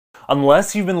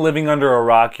Unless you've been living under a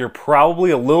rock, you're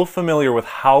probably a little familiar with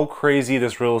how crazy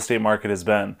this real estate market has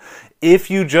been. If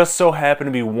you just so happen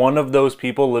to be one of those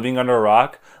people living under a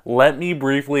rock, let me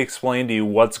briefly explain to you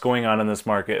what's going on in this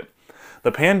market.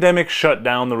 The pandemic shut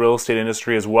down the real estate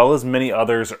industry as well as many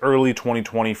others early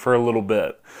 2020 for a little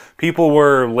bit. People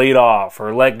were laid off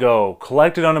or let go,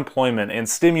 collected unemployment and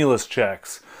stimulus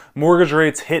checks. Mortgage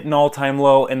rates hit an all-time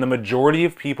low, and the majority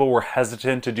of people were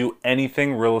hesitant to do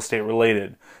anything real estate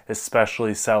related,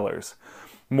 especially sellers.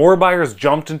 More buyers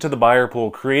jumped into the buyer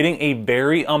pool, creating a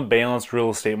very unbalanced real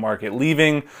estate market,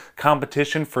 leaving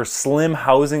competition for slim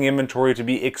housing inventory to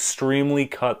be extremely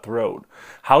cutthroat.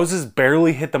 Houses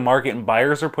barely hit the market and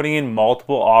buyers are putting in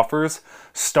multiple offers,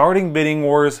 starting bidding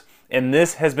wars, and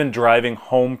this has been driving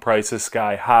home prices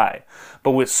sky high.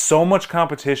 But with so much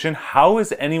competition, how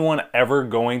is anyone ever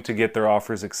going to get their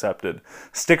offers accepted?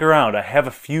 Stick around, I have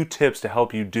a few tips to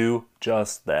help you do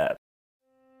just that.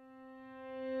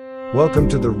 Welcome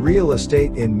to the Real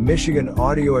Estate in Michigan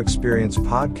Audio Experience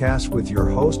podcast with your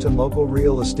host and local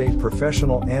real estate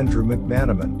professional, Andrew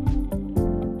McManaman.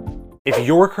 If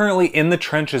you're currently in the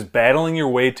trenches battling your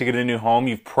way to get a new home,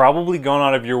 you've probably gone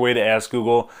out of your way to ask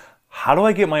Google, how do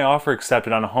I get my offer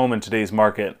accepted on a home in today's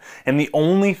market? And the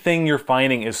only thing you're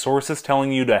finding is sources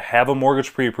telling you to have a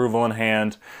mortgage pre-approval in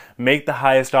hand, make the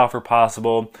highest offer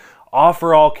possible,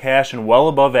 offer all cash and well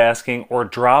above asking, or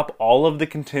drop all of the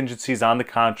contingencies on the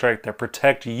contract that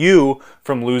protect you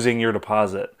from losing your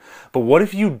deposit. But what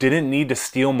if you didn't need to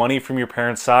steal money from your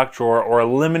parents' sock drawer or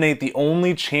eliminate the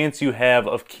only chance you have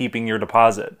of keeping your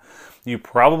deposit? You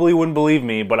probably wouldn't believe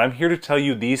me, but I'm here to tell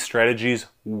you these strategies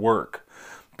work.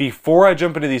 Before I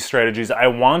jump into these strategies, I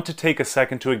want to take a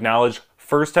second to acknowledge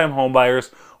first-time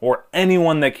homebuyers or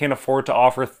anyone that can't afford to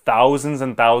offer thousands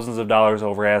and thousands of dollars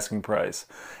over asking price.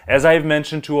 As I've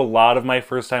mentioned to a lot of my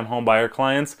first-time homebuyer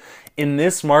clients, in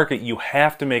this market, you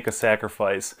have to make a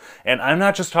sacrifice. And I'm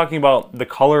not just talking about the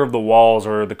color of the walls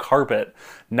or the carpet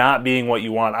not being what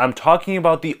you want. I'm talking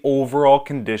about the overall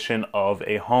condition of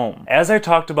a home. As I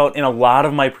talked about in a lot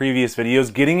of my previous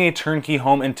videos, getting a turnkey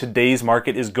home in today's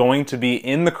market is going to be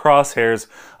in the crosshairs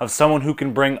of someone who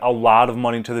can bring a lot of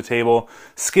money to the table,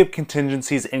 skip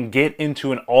contingencies, and get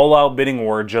into an all-out bidding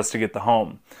war just to get the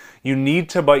home. You need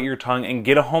to bite your tongue and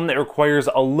get a home that requires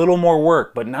a little more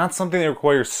work, but not something that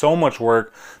requires so much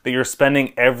work that you're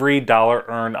spending every dollar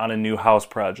earned on a new house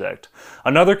project.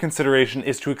 Another consideration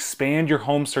is to expand your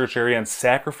home search area and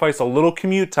sacrifice a little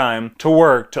commute time to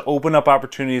work to open up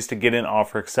opportunities to get an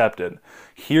offer accepted.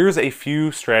 Here's a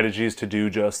few strategies to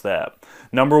do just that.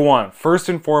 Number one, first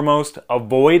and foremost,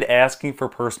 avoid asking for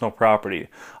personal property.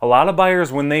 A lot of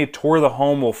buyers, when they tour the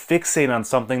home, will fixate on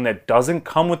something that doesn't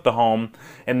come with the home,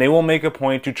 and they will make a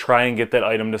point to try and get that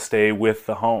item to stay with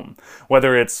the home.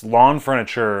 Whether it's lawn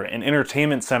furniture, an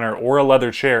entertainment center, or a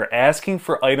leather chair, asking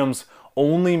for items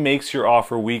only makes your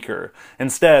offer weaker.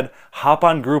 Instead, hop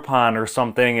on Groupon or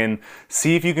something and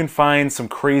see if you can find some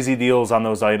crazy deals on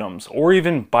those items, or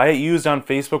even buy it used on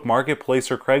Facebook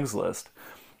Marketplace or Craigslist.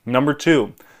 Number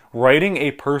two, writing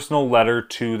a personal letter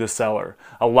to the seller.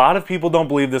 A lot of people don't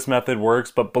believe this method works,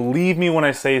 but believe me when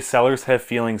I say sellers have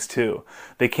feelings too.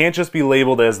 They can't just be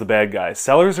labeled as the bad guy.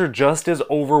 Sellers are just as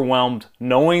overwhelmed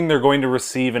knowing they're going to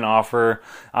receive an offer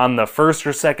on the first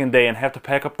or second day and have to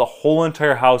pack up the whole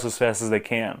entire house as fast as they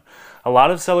can. A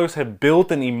lot of sellers have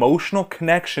built an emotional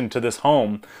connection to this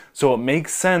home, so it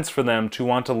makes sense for them to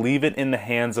want to leave it in the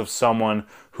hands of someone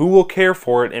who will care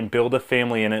for it and build a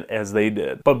family in it as they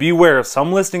did. But beware,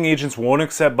 some listing agents won't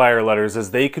accept buyer letters as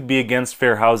they could be against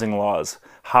fair housing laws.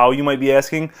 How, you might be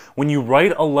asking? When you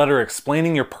write a letter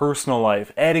explaining your personal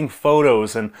life, adding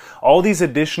photos, and all these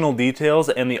additional details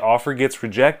and the offer gets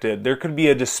rejected, there could be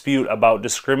a dispute about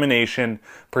discrimination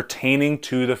pertaining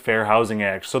to the Fair Housing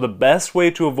Act. So the best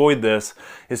way to avoid this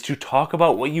is to talk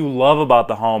about what you love about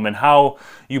the home and how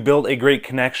you build a great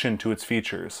connection to its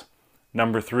features.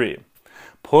 Number three,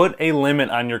 put a limit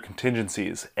on your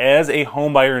contingencies. As a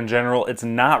home buyer in general, it's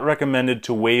not recommended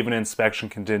to waive an inspection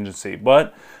contingency,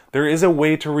 but there is a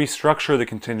way to restructure the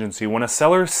contingency. When a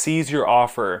seller sees your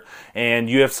offer and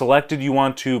you have selected you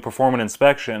want to perform an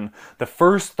inspection, the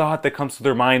first thought that comes to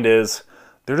their mind is,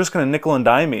 they're just going to nickel and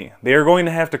dime me. They are going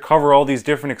to have to cover all these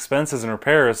different expenses and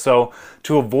repairs. So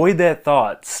to avoid that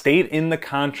thought, state in the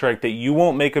contract that you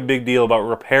won't make a big deal about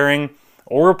repairing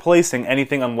or replacing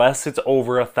anything unless it's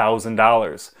over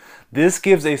 $1,000. This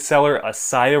gives a seller a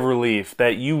sigh of relief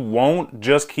that you won't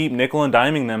just keep nickel and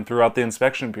diming them throughout the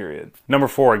inspection period. Number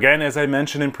 4, again, as I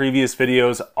mentioned in previous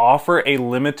videos, offer a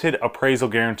limited appraisal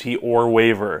guarantee or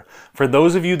waiver. For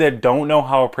those of you that don't know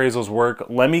how appraisals work,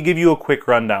 let me give you a quick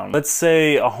rundown. Let's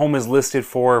say a home is listed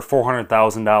for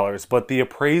 $400,000, but the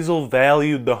appraisal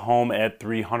valued the home at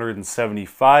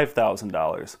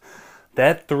 $375,000.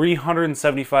 That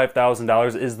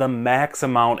 $375,000 is the max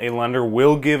amount a lender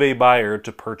will give a buyer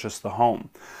to purchase the home.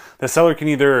 The seller can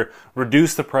either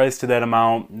reduce the price to that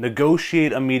amount,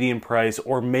 negotiate a median price,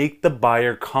 or make the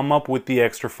buyer come up with the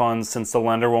extra funds since the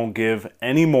lender won't give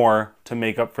any more to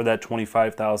make up for that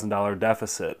 $25,000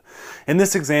 deficit. In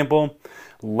this example,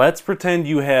 let's pretend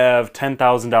you have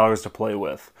 $10,000 to play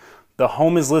with. The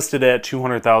home is listed at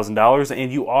 $200,000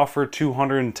 and you offer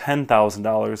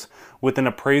 $210,000 with an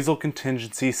appraisal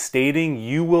contingency stating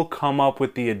you will come up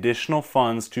with the additional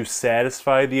funds to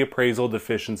satisfy the appraisal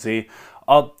deficiency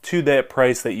up to that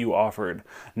price that you offered.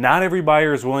 Not every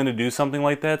buyer is willing to do something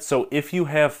like that, so if you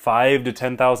have $5,000 to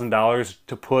 $10,000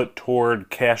 to put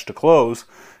toward cash to close,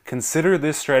 consider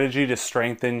this strategy to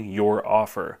strengthen your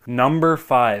offer. Number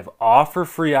 5, offer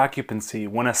free occupancy.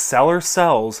 When a seller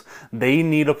sells, they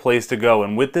need a place to go,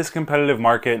 and with this competitive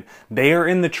market, they are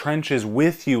in the trenches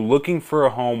with you looking for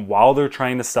a home while they're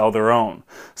trying to sell their own.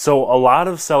 So a lot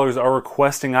of sellers are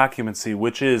requesting occupancy,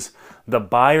 which is the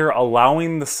buyer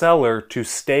allowing the seller to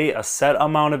stay a set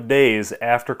amount of days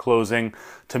after closing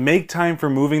to make time for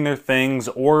moving their things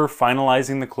or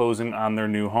finalizing the closing on their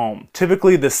new home.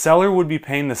 Typically, the seller would be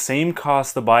paying the same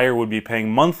cost the buyer would be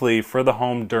paying monthly for the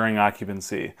home during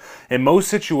occupancy. In most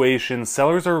situations,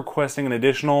 sellers are requesting an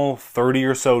additional 30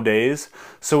 or so days,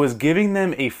 so is giving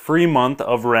them a free month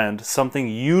of rent something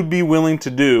you'd be willing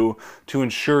to do to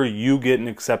ensure you get an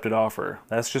accepted offer?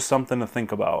 That's just something to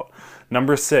think about.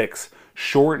 Number 6,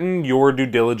 shorten your due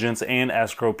diligence and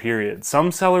escrow period.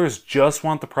 Some sellers just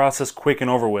want the process quick and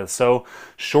over with, so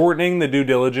shortening the due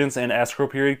diligence and escrow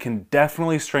period can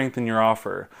definitely strengthen your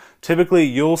offer. Typically,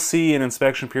 you'll see an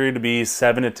inspection period to be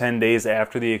 7 to 10 days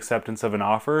after the acceptance of an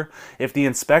offer. If the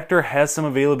inspector has some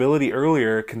availability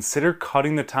earlier, consider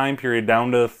cutting the time period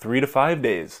down to 3 to 5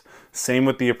 days. Same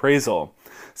with the appraisal.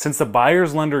 Since the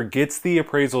buyer's lender gets the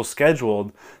appraisal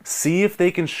scheduled, see if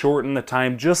they can shorten the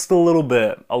time just a little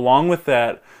bit. Along with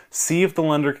that, see if the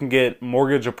lender can get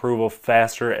mortgage approval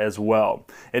faster as well.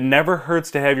 It never hurts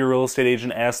to have your real estate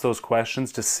agent ask those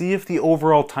questions to see if the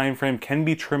overall time frame can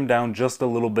be trimmed down just a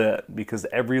little bit, because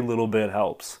every little bit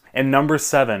helps. And number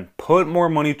 7, put more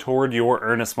money toward your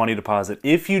earnest money deposit.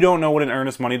 If you don't know what an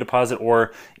earnest money deposit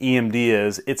or EMD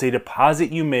is, it's a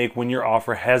deposit you make when your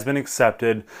offer has been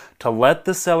accepted to let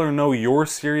the seller know you're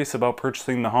serious about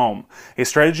purchasing the home. A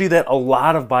strategy that a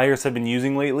lot of buyers have been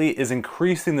using lately is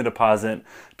increasing the deposit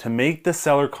to make the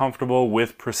seller comfortable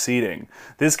with proceeding.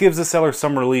 This gives the seller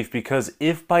some relief, because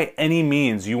if by any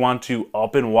means you want to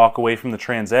up and walk away from the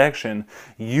transaction,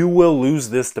 you will lose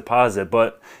this deposit.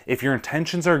 But if your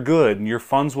intentions are good, your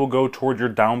funds will go toward your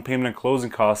down payment and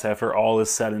closing costs after all is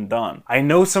said and done. I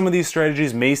know some of these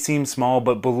strategies may seem small,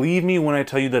 but believe me when I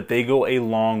tell you that they go a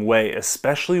long way,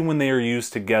 especially when they are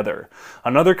used together.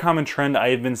 Another common trend I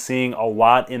have been seeing a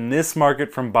lot in this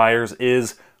market from buyers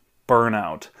is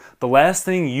burnout. The last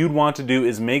thing you'd want to do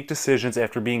is make decisions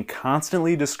after being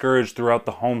constantly discouraged throughout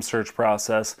the home search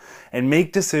process and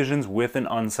make decisions with an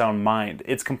unsound mind.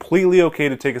 It's completely okay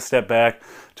to take a step back,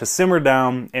 to simmer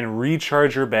down, and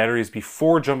recharge your batteries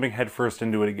before jumping headfirst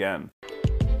into it again.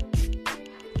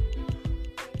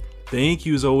 Thank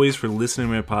you as always for listening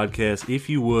to my podcast. If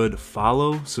you would,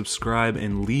 follow, subscribe,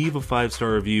 and leave a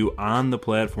 5-star review on the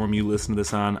platform you listen to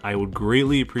this on. I would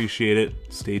greatly appreciate it.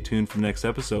 Stay tuned for the next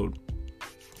episode.